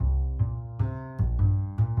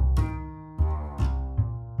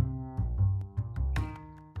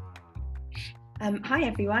Hi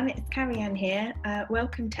everyone, it's Carrie-Anne here.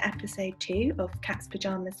 Welcome to episode 2 of Cat's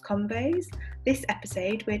Pyjamas Combos. This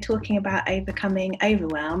episode we're talking about overcoming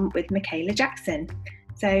overwhelm with Michaela Jackson.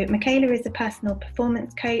 So Michaela is a personal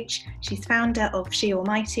performance coach. She's founder of She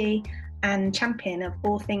Almighty and champion of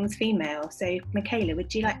all things female. So Michaela,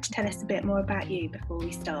 would you like to tell us a bit more about you before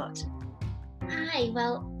we start? Hi,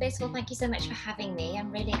 well, first of all, thank you so much for having me.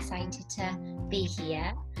 I'm really excited to be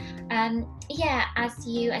here. As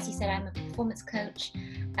you said, I'm a performance coach.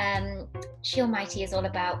 She Almighty is all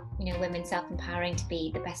about, women self-empowering to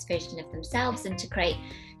be the best version of themselves and to create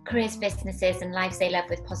careers, businesses and lives they love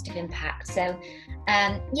with positive impact. So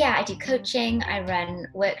I do coaching, I run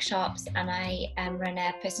workshops, and I run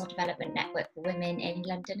a personal development network for women in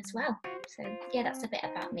London as well. So that's a bit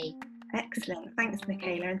about me. Excellent. Thanks,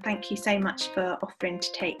 Michaela, and thank you so much for offering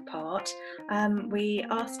to take part. We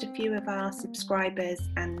asked a few of our subscribers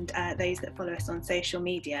and those that follow us on social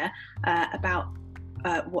media about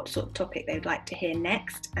what sort of topic they'd like to hear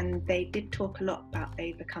next, and they did talk a lot about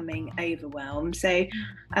overcoming overwhelm. So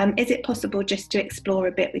is it possible just to explore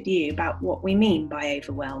a bit with you about what we mean by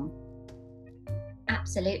overwhelm?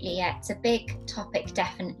 Absolutely, yeah. It's a big topic,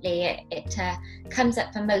 definitely. It comes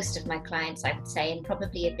up for most of my clients, I would say, and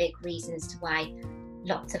probably a big reason as to why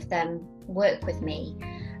lots of them work with me.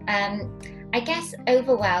 I guess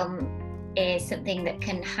overwhelm is something that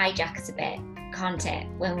can hijack us a bit, can't it?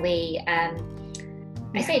 When we,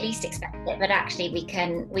 I say least expect it, but actually we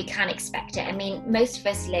can expect it. I mean, most of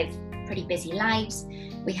us live pretty busy lives.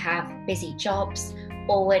 We have busy jobs,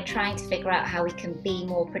 or we're trying to figure out how we can be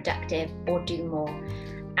more productive or do more.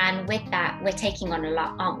 And with that, we're taking on a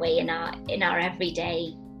lot, aren't we, in our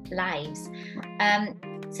everyday lives.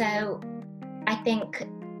 So I think,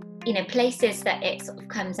 places that it sort of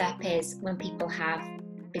comes up is when people have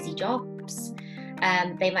busy jobs.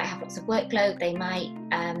 They might have lots of workload. They might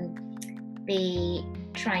be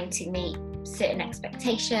trying to meet certain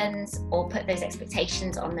expectations or put those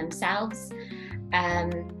expectations on themselves.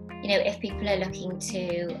 If people are looking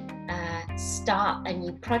to start a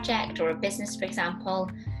new project or a business, for example,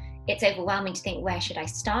 it's overwhelming to think, where should I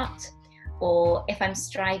start? Or if I'm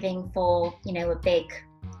striving for, a big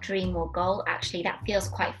dream or goal, actually that feels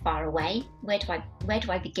quite far away. Where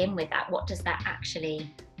do I begin with that? What does that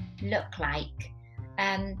actually look like?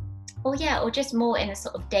 Or just more in a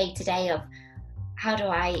sort of day-to-day of how do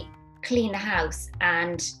I clean the house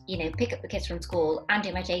and pick up the kids from school and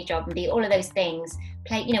do my day job and be all of those things,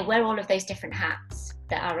 wear all of those different hats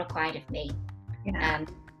that are required of me.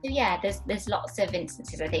 There's lots of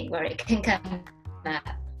instances, I think, where it can come up.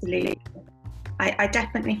 Absolutely. I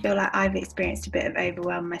definitely feel like I've experienced a bit of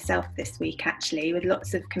overwhelm myself this week, actually, with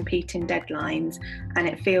lots of competing deadlines, and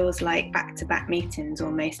it feels like back-to-back meetings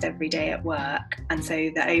almost every day at work. And so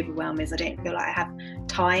the overwhelm is I don't feel like I have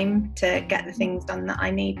time to get the things done that I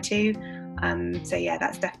need to.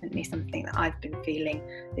 That's definitely something that I've been feeling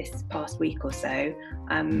this past week or so.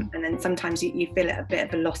 And then sometimes you feel at a bit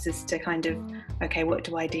of a loss as to kind of, okay, what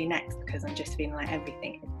do I do next? Because I'm just feeling like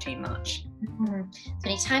everything is too much.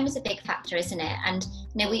 So time is a big factor, isn't it? And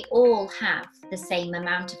we all have the same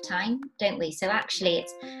amount of time, don't we? So actually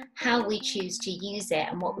it's how we choose to use it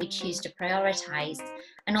and what we choose to prioritize,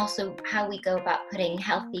 and also how we go about putting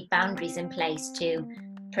healthy boundaries in place to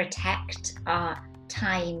protect our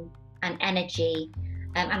time and energy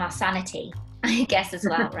and our sanity, I guess, as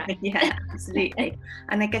well, right? Yeah, absolutely.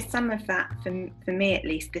 And I guess some of that, for me at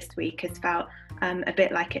least this week, has felt a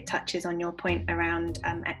bit like it touches on your point around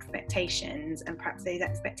expectations, and perhaps those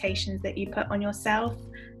expectations that you put on yourself.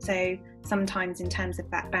 So sometimes in terms of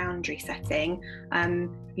that boundary setting, I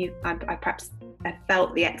perhaps I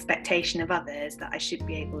felt the expectation of others that I should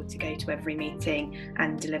be able to go to every meeting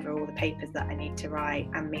and deliver all the papers that I need to write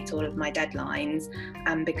and meet all of my deadlines.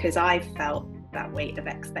 And because I've felt that weight of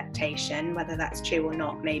expectation, whether that's true or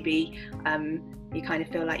not, maybe you kind of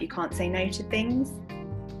feel like you can't say no to things.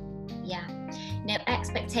 Yeah.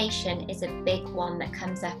 Expectation is a big one that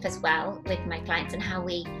comes up as well with my clients, and how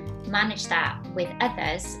we manage that with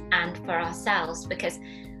others and for ourselves, because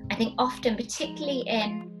I think often, particularly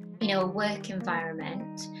in a work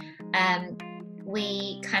environment,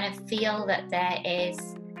 we kind of feel that there is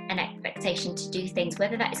an expectation to do things,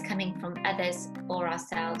 whether that is coming from others or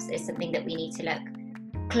ourselves, is something that we need to look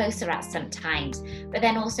closer at sometimes. But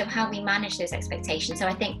then also how we manage those expectations. So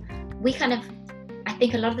I think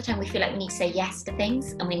a lot of the time we feel like we need to say yes to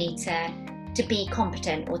things, and we need to be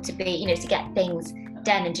competent, or to be, to get things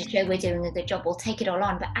done and to show we're doing a good job, or take it all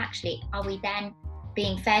on. But actually, are we then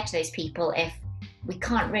being fair to those people if we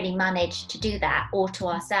can't really manage to do that, or to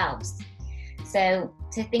ourselves? So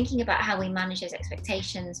thinking about how we manage those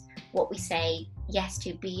expectations, what we say yes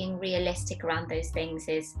to, being realistic around those things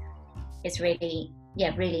is really,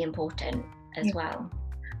 really important as well.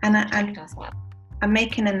 And I'm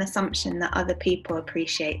making an assumption that other people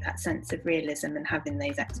appreciate that sense of realism and having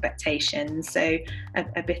those expectations. So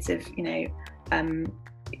a bit of,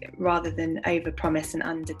 rather than over-promise and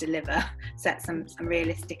under-deliver, set some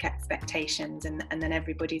realistic expectations, and then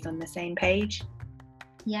everybody's on the same page.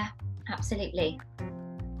 Yeah, absolutely.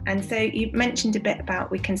 And so you mentioned a bit about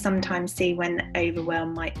we can sometimes see when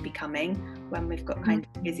overwhelm might be coming, when we've got kind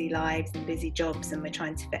of busy lives and busy jobs and we're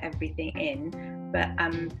trying to fit everything in. But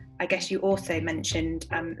I guess you also mentioned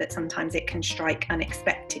that sometimes it can strike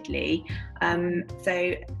unexpectedly.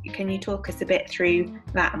 So can you talk us a bit through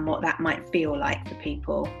that and what that might feel like for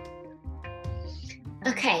people?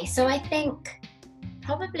 Okay, so I think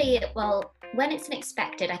probably, when it's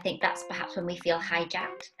unexpected, I think that's perhaps when we feel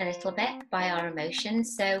hijacked a little bit by our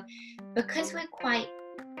emotions. So because we're quite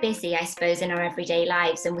busy, I suppose, in our everyday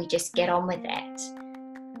lives and we just get on with it,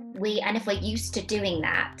 and if we're used to doing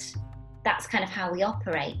that, that's kind of how we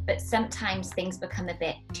operate. But sometimes things become a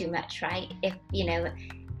bit too much, right?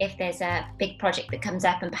 If there's a big project that comes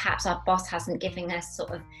up and perhaps our boss hasn't given us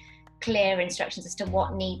sort of clear instructions as to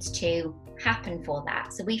what needs to happen for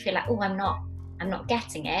that. So we feel like, I'm not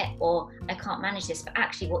getting it, or I can't manage this. But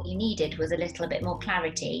actually what you needed was a little bit more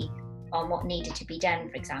clarity on what needed to be done,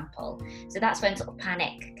 for example. So that's when sort of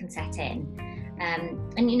panic can set in. And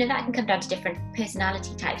that can come down to different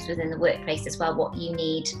personality types within the workplace as well, what you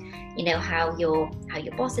need, how your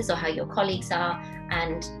bosses or how your colleagues are,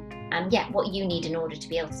 and what you need in order to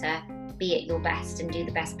be able to be at your best and do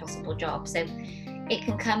the best possible job. So it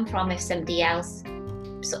can come from if somebody else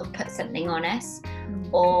sort of puts something on us,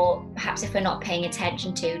 or perhaps if we're not paying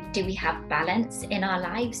attention to, do we have balance in our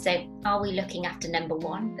lives? So are we looking after number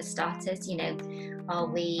one for starters? Are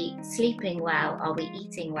we sleeping well? Are we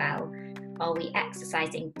eating well? Are we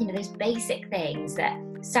exercising? Those basic things that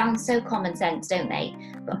sound so common sense, don't they?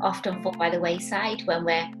 But often fall by the wayside when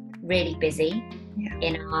we're really busy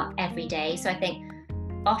in our everyday. So I think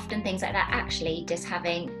often things like that, actually just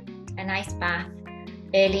having a nice bath,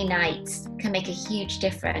 early nights, can make a huge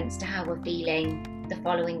difference to how we're feeling the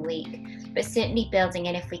following week. But certainly building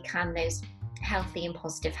in, if we can, those healthy and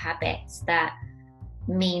positive habits that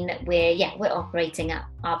mean that we're operating at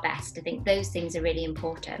our best. I think those things are really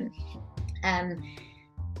important.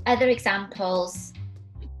 Other examples,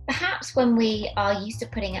 perhaps when we are used to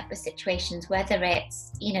putting up with situations, whether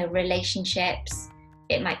it's relationships,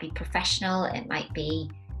 it might be professional, it might be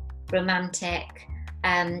romantic,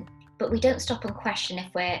 but we don't stop and question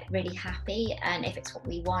if we're really happy and if it's what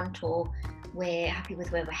we want, or we're happy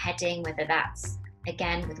with where we're heading, whether that's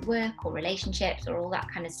again with work or relationships or all that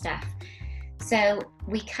kind of stuff. So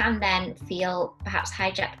we can then feel perhaps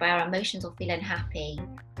hijacked by our emotions or feel unhappy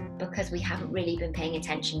because we haven't really been paying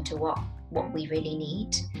attention to what we really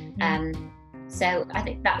need. So I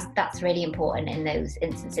think that's really important in those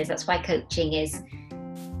instances. That's why coaching is,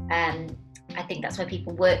 I think that's why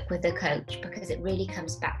people work with a coach, because it really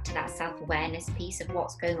comes back to that self-awareness piece of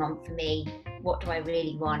what's going on for me, what do I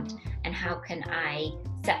really want, and how can I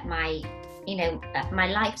set my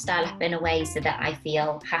lifestyle up in a way so that I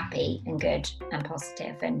feel happy and good and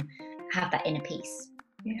positive and have that inner peace.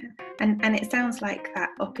 Yeah, and it sounds like that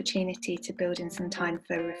opportunity to build in some time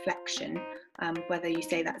for reflection, whether you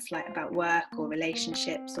say that's like about work or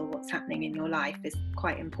relationships or what's happening in your life, is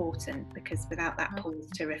quite important, because without that pause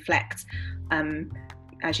to reflect,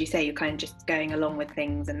 as you say, you're kind of just going along with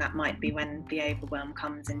things, and that might be when the overwhelm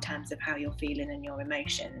comes in terms of how you're feeling and your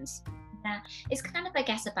emotions. Yeah, it's kind of, I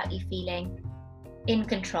guess, about you feeling in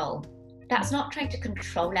control. That's not trying to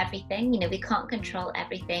control everything. We can't control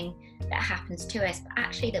everything that happens to us, but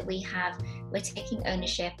actually that we're taking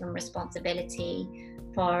ownership and responsibility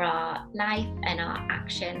for our life and our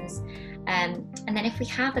actions. And then if we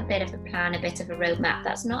have a bit of a plan, a bit of a roadmap,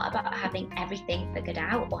 that's not about having everything figured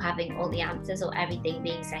out or having all the answers or everything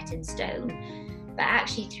being set in stone, but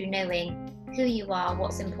actually through knowing who you are,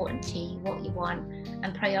 what's important to you, what you want,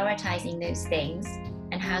 and prioritizing those things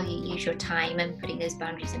and how you use your time and putting those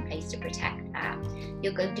boundaries in place to protect that,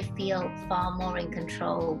 you're going to feel far more in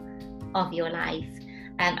control of your life,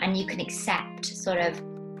 and you can accept sort of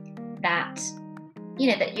that,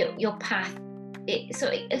 that your path,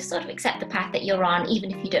 sort of accept the path that you're on,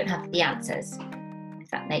 even if you don't have the answers,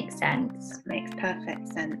 if that makes sense. That makes perfect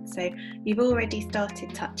sense. So you've already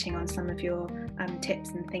started touching on some of your tips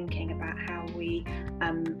and thinking about how we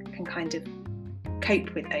can kind of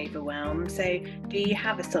cope with overwhelm. So do you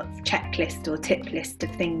have a sort of checklist or tip list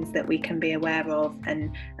of things that we can be aware of,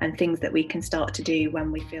 and things that we can start to do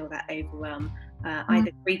when we feel that overwhelm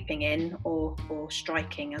either creeping in or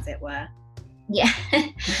striking, as it were? Yeah.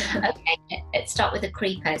 Okay, let's start with the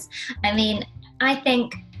creepers. I mean, I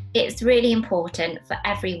think it's really important for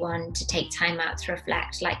everyone to take time out to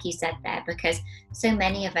reflect, like you said there, because so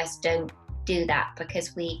many of us don't do that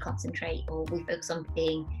because we concentrate or we focus on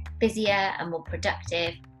being busier and more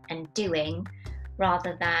productive and doing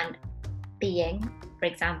rather than being, for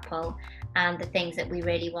example, and the things that we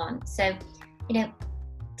really want. So,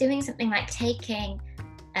 doing something like taking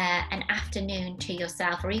an afternoon to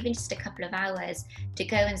yourself, or even just a couple of hours to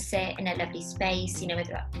go and sit in a lovely space,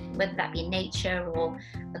 whether that be in nature or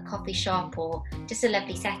a coffee shop or just a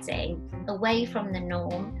lovely setting away from the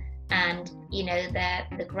norm and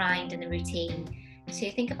the grind and the routine,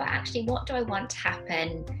 to think about actually what do I want to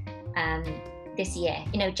happen this year.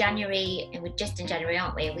 January, and we're just in January,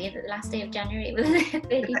 aren't we? Are we at the last day of January?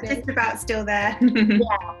 Just about still there.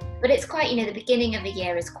 Yeah, but it's quite, the beginning of the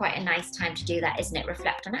year is quite a nice time to do that, isn't it?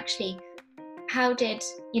 Reflect on actually how do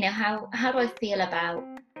I feel about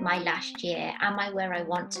my last year? Am I where I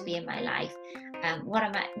want to be in my life? What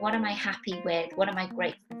am I happy with? What am I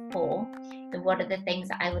grateful for? And what are the things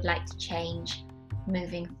that I would like to change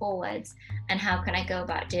moving forwards, and how can I go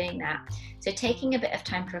about doing that? So taking a bit of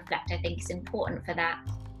time to reflect, I think, is important for that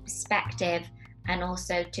perspective, and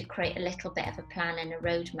also to create a little bit of a plan and a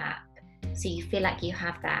roadmap, so you feel like you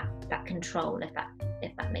have that control, if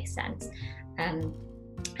that makes sense. And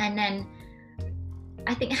then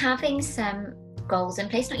I think having some goals in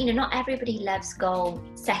place. Not everybody loves goal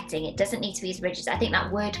setting. It doesn't need to be as rigid. I think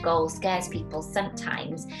that word goal scares people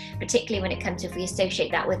sometimes, particularly when it comes to, if we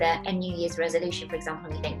associate that with a New Year's resolution, for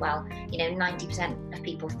example, and we think, 90% of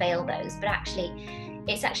people fail those. But actually,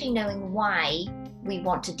 it's actually knowing why we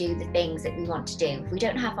want to do the things that we want to do. If we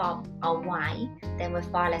don't have our why, then we're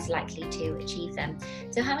far less likely to achieve them.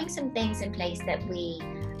 So having some things in place that we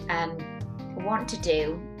want to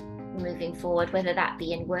do moving forward, whether that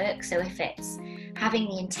be in work. So if it's having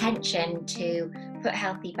the intention to put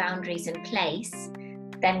healthy boundaries in place,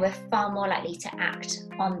 then we're far more likely to act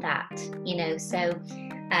on that, so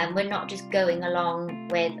we're not just going along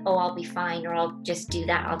with, I'll be fine, or I'll just do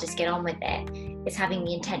that, I'll just get on with it. It's having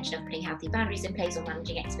the intention of putting healthy boundaries in place, or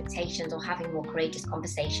managing expectations, or having more courageous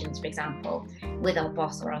conversations, for example, with our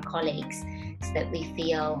boss or our colleagues, so that we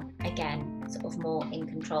feel, again, sort of more in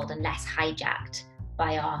control and less hijacked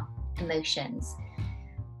by our emotions.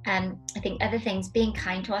 I think other things, being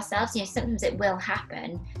kind to ourselves. Sometimes it will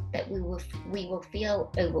happen that we will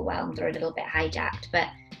feel overwhelmed or a little bit hijacked, but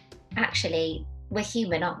actually we're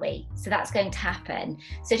human, aren't we? So that's going to happen.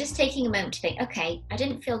 So just taking a moment to think, okay, I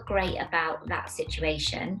didn't feel great about that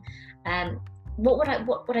situation. What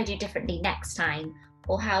would I do differently next time?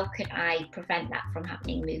 Or how could I prevent that from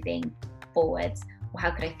happening moving forwards? Or how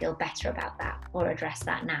could I feel better about that or address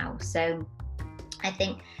that now? So I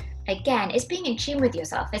think, again, it's being in tune with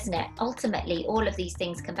yourself, isn't it? Ultimately, all of these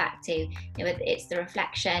things come back to, it's the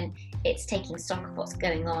reflection, it's taking stock of what's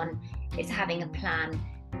going on, it's having a plan.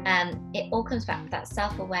 It all comes back to that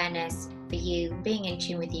self-awareness for you, being in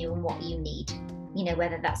tune with you and what you need.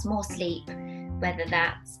 Whether that's more sleep, whether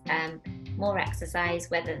that's more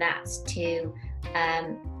exercise, whether that's to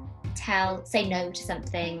say no to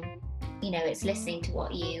something. It's listening to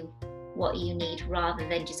what you need, rather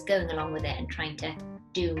than just going along with it and trying to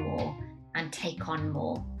do more and take on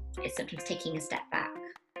more. It's sometimes taking a step back.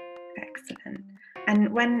 Excellent.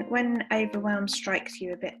 And when overwhelm strikes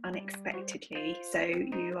you a bit unexpectedly, so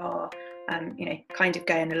you are kind of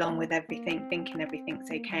going along with everything, thinking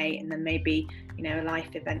everything's okay, and then maybe a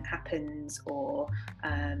life event happens, or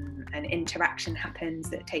an interaction happens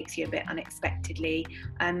that takes you a bit unexpectedly,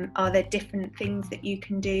 are there different things that you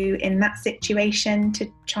can do in that situation to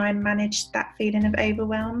try and manage that feeling of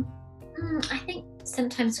overwhelm? I think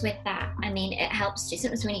sometimes with that, it helps to,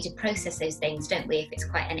 sometimes we need to process those things, don't we, if it's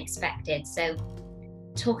quite unexpected. So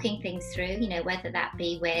talking things through, whether that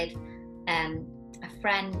be with a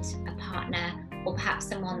friend, a partner, or perhaps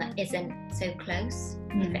someone that isn't so close,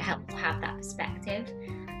 if it helps to have that perspective.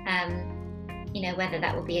 Whether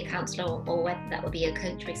that will be a counsellor or whether that will be a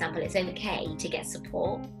coach, for example. It's okay to get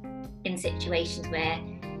support in situations where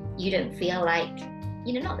you don't feel like,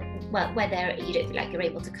 whether you don't feel like you're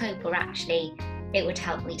able to cope, or actually it would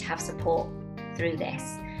help me to have support through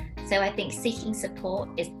this. So I think seeking support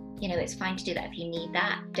is, it's fine to do that if you need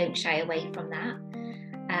that. Don't shy away from that.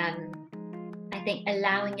 I think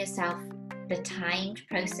allowing yourself the time to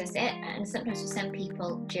process it, and sometimes for some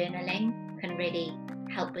people journaling can really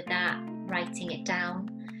help with that, writing it down.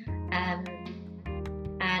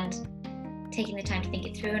 taking the time to think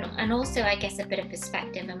it through, and also I guess a bit of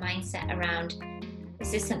perspective and mindset around,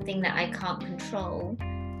 this is something that I can't control.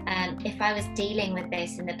 If I was dealing with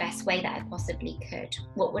this in the best way that I possibly could,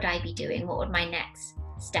 what would I be doing? What would my next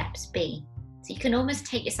steps be? So you can almost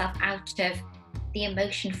take yourself out of the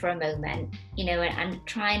emotion for a moment, you know, and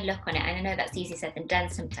try and look on it. And I know that's easier said than done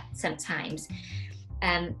sometimes,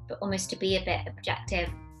 but almost to be a bit objective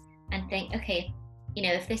and think, okay, you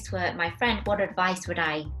know, if this were my friend, what advice would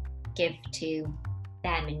I give to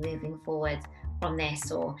them in moving forward from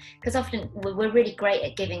this? Or because often we're really great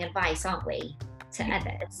at giving advice, aren't we, to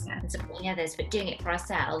others and supporting others, but doing it for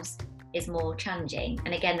ourselves is more challenging.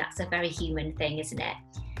 And again, that's a very human thing, isn't it?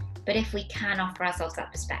 But if we can offer ourselves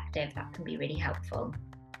that perspective, that can be really helpful.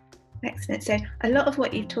 Excellent. So a lot of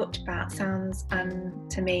what you've talked about sounds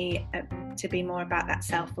to me to be more about that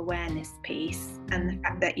self-awareness piece, and the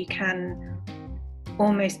fact that you can,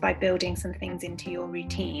 almost by building some things into your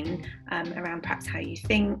routine around perhaps how you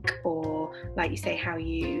think, or like you say, how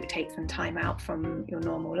you take some time out from your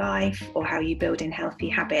normal life, or how you build in healthy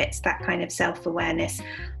habits, that kind of self-awareness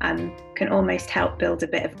can almost help build a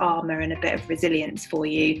bit of armour and a bit of resilience for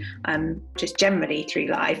you just generally through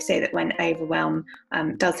life, so that when overwhelm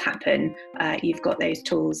does happen, you've got those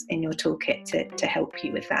tools in your toolkit to help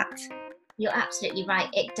you with that. You're absolutely right.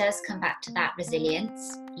 It does come back to that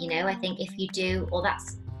resilience. You know, I think if you do,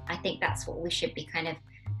 I think that's what we should be kind of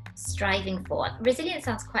striving for. Resilience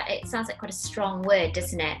sounds like quite a strong word,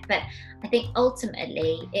 doesn't it? But I think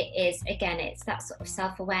ultimately it is, again, it's that sort of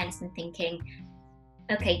self-awareness and thinking,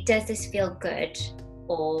 okay, does this feel good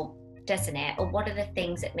or doesn't it? Or what are the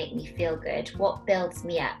things that make me feel good? What builds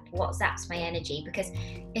me up? What zaps my energy? Because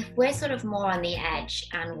if we're sort of more on the edge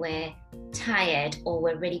and we're tired, or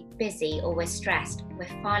we're really busy, or we're stressed, we're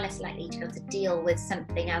far less likely to be able to deal with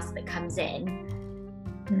something else that comes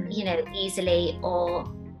in, you know, easily, or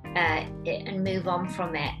and move on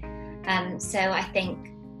from it. So I think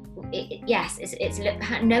it's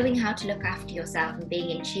knowing how to look after yourself and being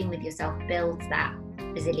in tune with yourself builds that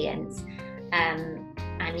resilience.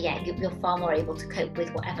 And yeah, you're far more able to cope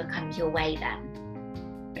with whatever comes your way then.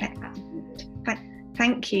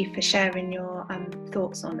 Thank you for sharing your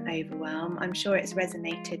thoughts on overwhelm. I'm sure it's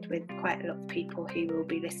resonated with quite a lot of people who will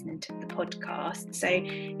be listening to the podcast. So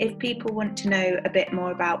if people want to know a bit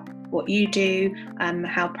more about what you do,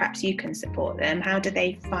 how perhaps you can support them, how do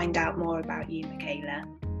they find out more about you, Michaela?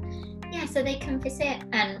 Yeah, so they can visit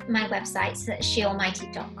my website, so that's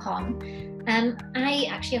shealmighty.com. I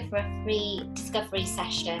actually offer a free discovery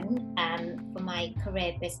session for my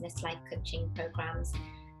career, business, life coaching programs.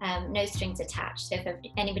 No strings attached. So if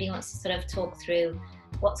anybody wants to sort of talk through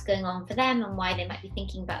what's going on for them and why they might be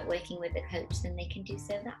thinking about working with a coach, then they can do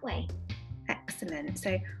so that way. Excellent.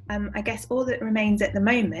 So I guess all that remains at the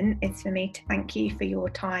moment is for me to thank you for your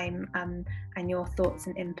time and your thoughts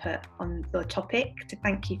and input on the topic, to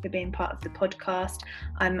thank you for being part of the podcast.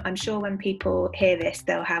 I'm sure when people hear this,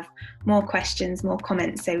 they'll have more questions, more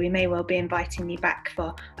comments, so we may well be inviting you back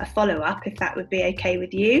for a follow-up, if that would be okay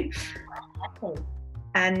with you. Okay.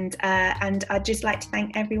 And I'd just like to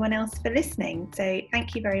thank everyone else for listening. So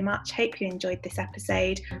thank you very much. Hope you enjoyed this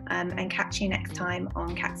episode, and catch you next time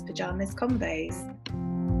on Cat's Pyjamas Convos.